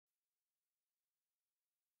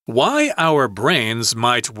Why our brains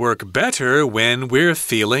might work better when we're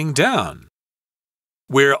feeling down.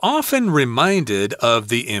 We're often reminded of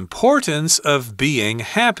the importance of being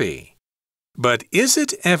happy. But is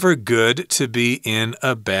it ever good to be in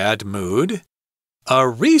a bad mood? A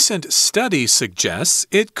recent study suggests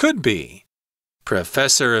it could be.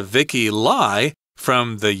 Professor Vicky Lai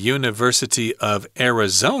from the University of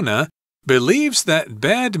Arizona believes that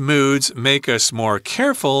bad moods make us more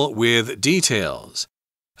careful with details.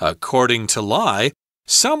 According to Lai,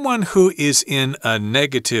 someone who is in a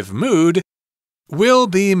negative mood will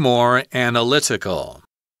be more analytical.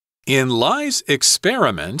 In Lai's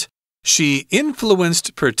experiment, she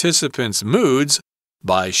influenced participants' moods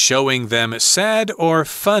by showing them sad or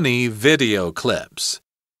funny video clips.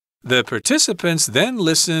 The participants then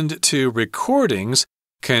listened to recordings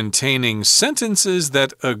containing sentences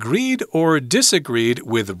that agreed or disagreed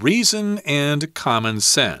with reason and common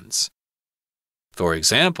sense. For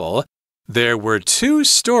example, there were two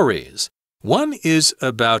stories. One is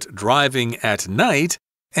about driving at night,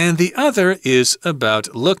 and the other is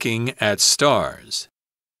about looking at stars.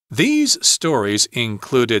 These stories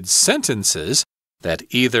included sentences that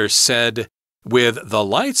either said, "With the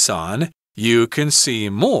lights on, you can see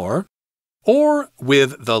more," or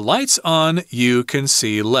 "With the lights on, you can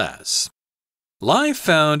see less." Lai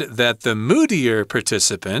found that the moodier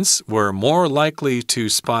participants were more likely to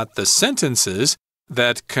spot the sentences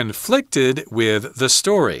that conflicted with the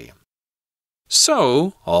story.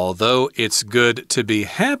 So, although it's good to be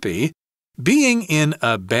happy, being in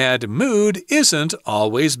a bad mood isn't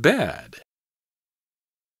always bad.